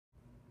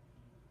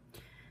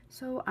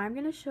So I'm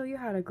going to show you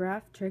how to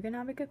graph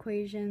trigonometric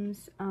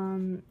equations.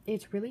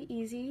 It's really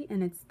easy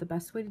and it's the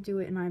best way to do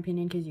it in my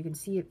opinion because you can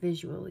see it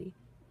visually.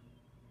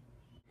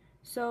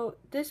 So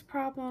this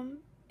problem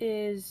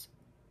is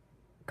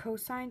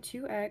cosine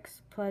 2x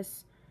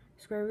plus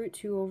square root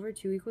 2 over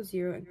 2 equals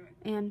 0,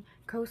 and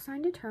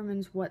cosine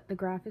determines what the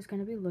graph is going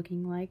to be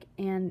looking like,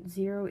 and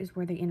 0 is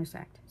where they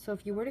intersect. So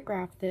if you were to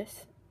graph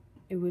this,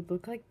 it would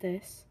look like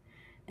this.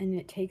 And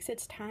it takes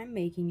its time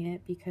making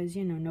it because,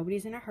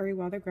 nobody's in a hurry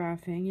while they're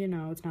graphing.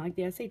 It's not like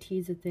the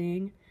SAT's a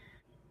thing.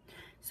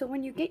 So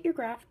when you get your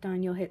graph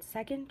done, you'll hit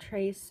second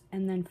trace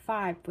and then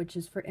 5, which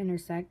is for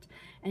intersect,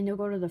 and you'll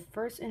go to the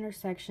first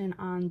intersection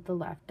on the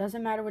left.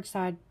 Doesn't matter which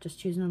side, just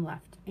choose on the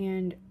left.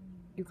 And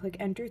you click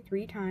enter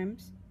 3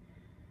 times,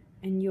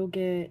 and you'll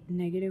get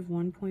negative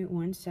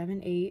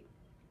 1.178.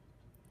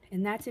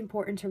 And that's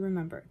important to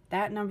remember.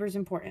 That number is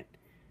important.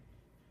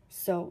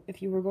 So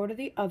if you were to go to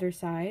the other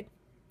side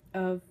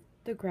of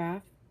the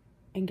graph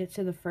and get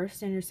to the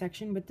first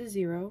intersection with the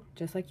 0,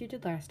 just like you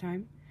did last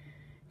time,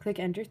 click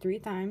enter 3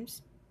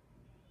 times,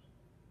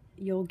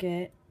 you'll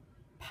get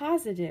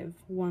positive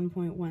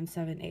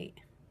 1.178.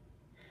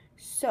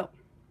 So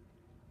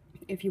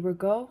if you were to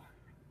go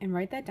and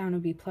write that down, it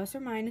would be plus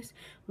or minus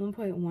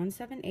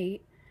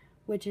 1.178,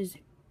 which is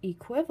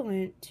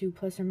equivalent to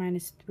plus or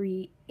minus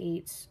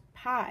 3/8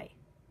 pi.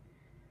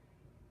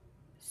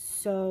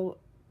 So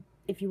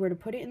if you were to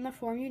put it in the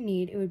form you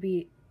need, it would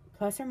be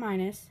plus or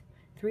minus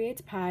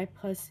 3/8 pi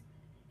plus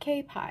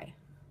k pi.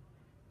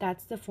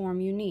 That's the form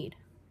you need.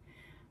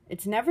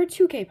 It's never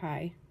 2k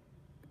pi.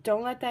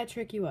 Don't let that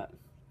trick you up.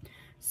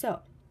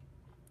 So,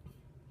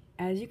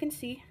 as you can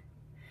see,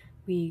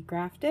 we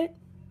graphed it,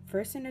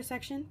 first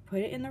intersection, put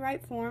it in the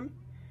right form,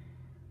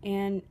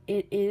 and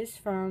it is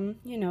from,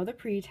 the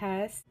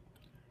pretest,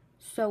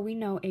 so we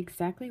know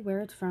exactly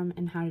where it's from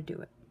and how to do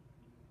it.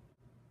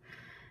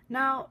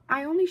 Now,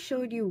 I only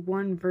showed you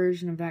one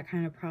version of that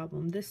kind of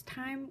problem. This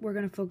time, we're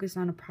going to focus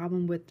on a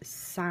problem with the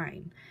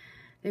sine.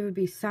 It would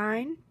be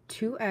sine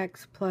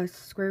 2x plus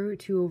square root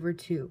 2 over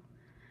 2.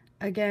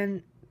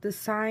 Again, the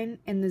sine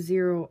and the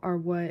 0 are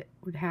what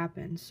would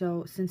happen.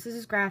 So, since this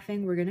is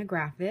graphing, we're going to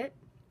graph it.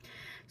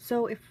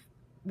 So, if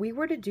we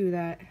were to do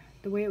that,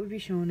 the way it would be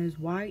shown is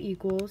y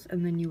equals,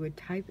 and then you would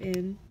type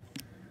in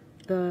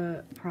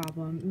the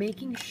problem,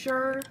 making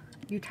sure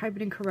you type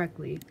it in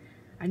correctly.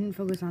 I didn't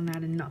focus on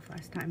that enough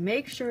last time.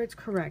 Make sure it's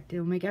correct.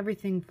 It'll make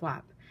everything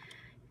flop.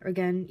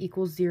 Again,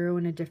 equals 0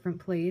 in a different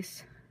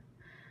place.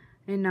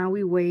 And now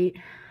we wait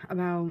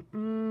about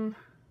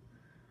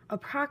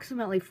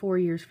approximately 4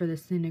 years for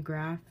this thing to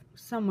graph,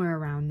 somewhere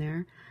around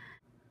there.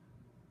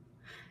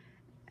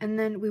 And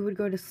then we would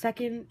go to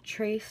second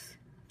trace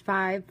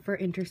 5 for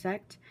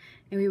intersect,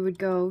 and we would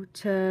go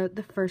to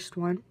the first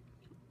one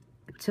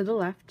to the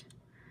left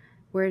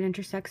where it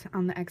intersects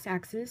on the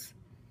x-axis,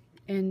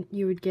 and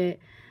you would get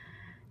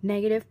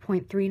negative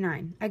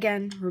 0.39.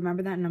 Again,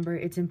 remember that number,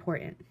 it's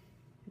important.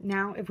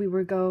 Now, if we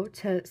were to go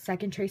to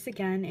second trace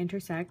again,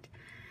 intersect,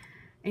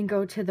 and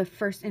go to the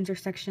first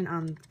intersection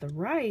on the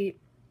right,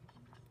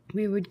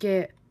 we would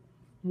get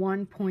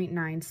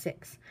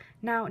 1.96.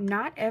 Now,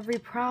 not every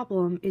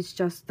problem is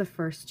just the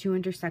first 2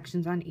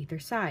 intersections on either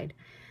side.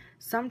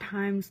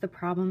 Sometimes the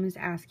problem is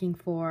asking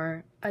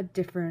for a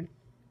different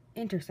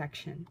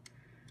intersection,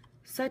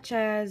 such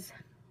as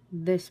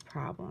this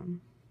problem.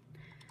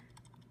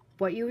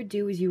 What you would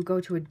do is you would go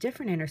to a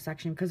different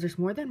intersection because there's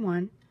more than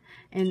one,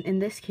 and in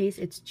this case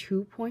it's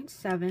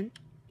 2.7,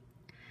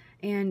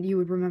 and you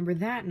would remember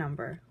that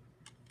number.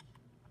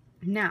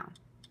 Now,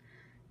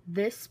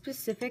 this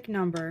specific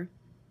number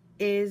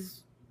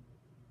is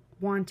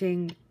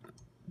wanting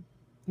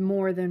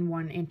more than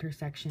one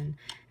intersection,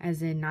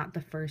 as in not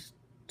the first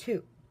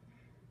 2.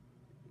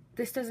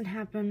 This doesn't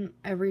happen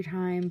every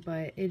time,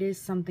 but it is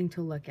something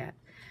to look at.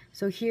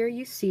 So here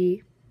you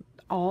see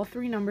all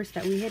 3 numbers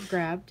that we had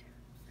grabbed,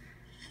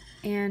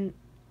 and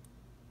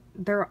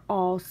they're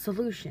all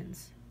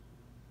solutions.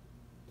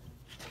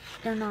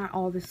 They're not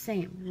all the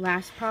same.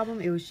 Last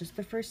problem, it was just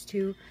the first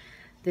 2.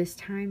 This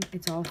time,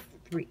 it's all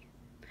 3.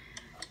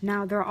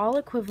 Now, they're all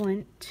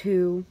equivalent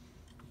to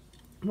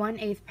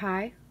 1/8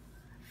 pi,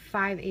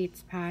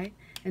 5/8 pi,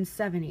 and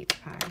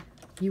 7/8 pi.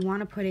 You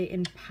want to put it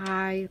in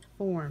pi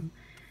form.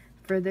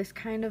 For this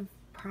kind of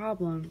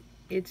problem,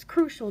 it's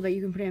crucial that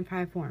you can put it in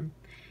pi form.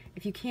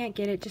 If you can't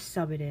get it, just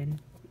sub it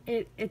in.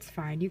 It's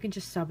fine. You can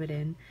just sub it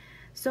in.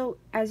 So,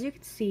 as you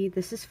can see,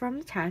 this is from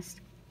the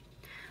test.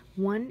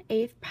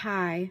 1/8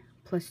 pi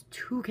plus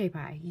 2k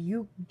pi.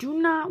 You do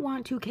not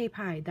want 2k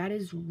pi. That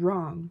is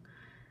wrong.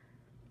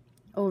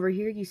 Over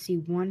here, you see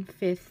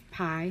 1/5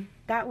 pi.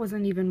 That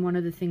wasn't even one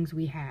of the things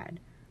we had.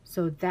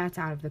 So, that's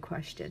out of the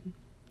question.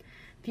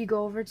 If you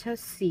go over to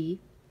C,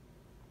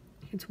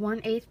 it's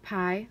 1/8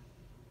 pi,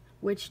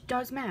 which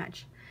does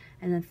match.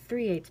 And then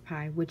 3/8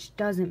 pi, which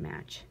doesn't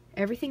match.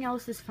 Everything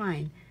else is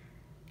fine.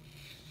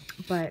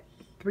 But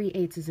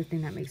 3/8 is the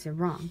thing that makes it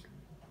wrong.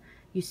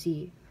 You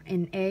see,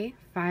 in A,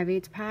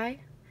 5/8 pi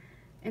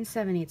and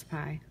 7/8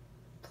 pi,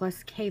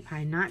 plus k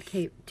pi, not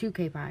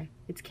 2k pi,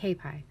 it's k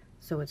pi,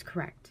 so it's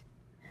correct.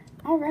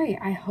 Alright,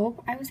 I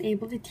hope I was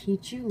able to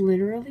teach you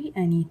literally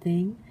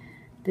anything.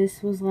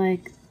 This was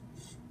like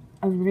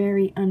a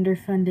very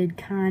underfunded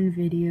con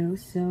video,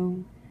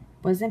 so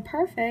wasn't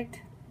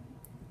perfect.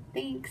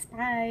 Thanks,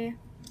 bye.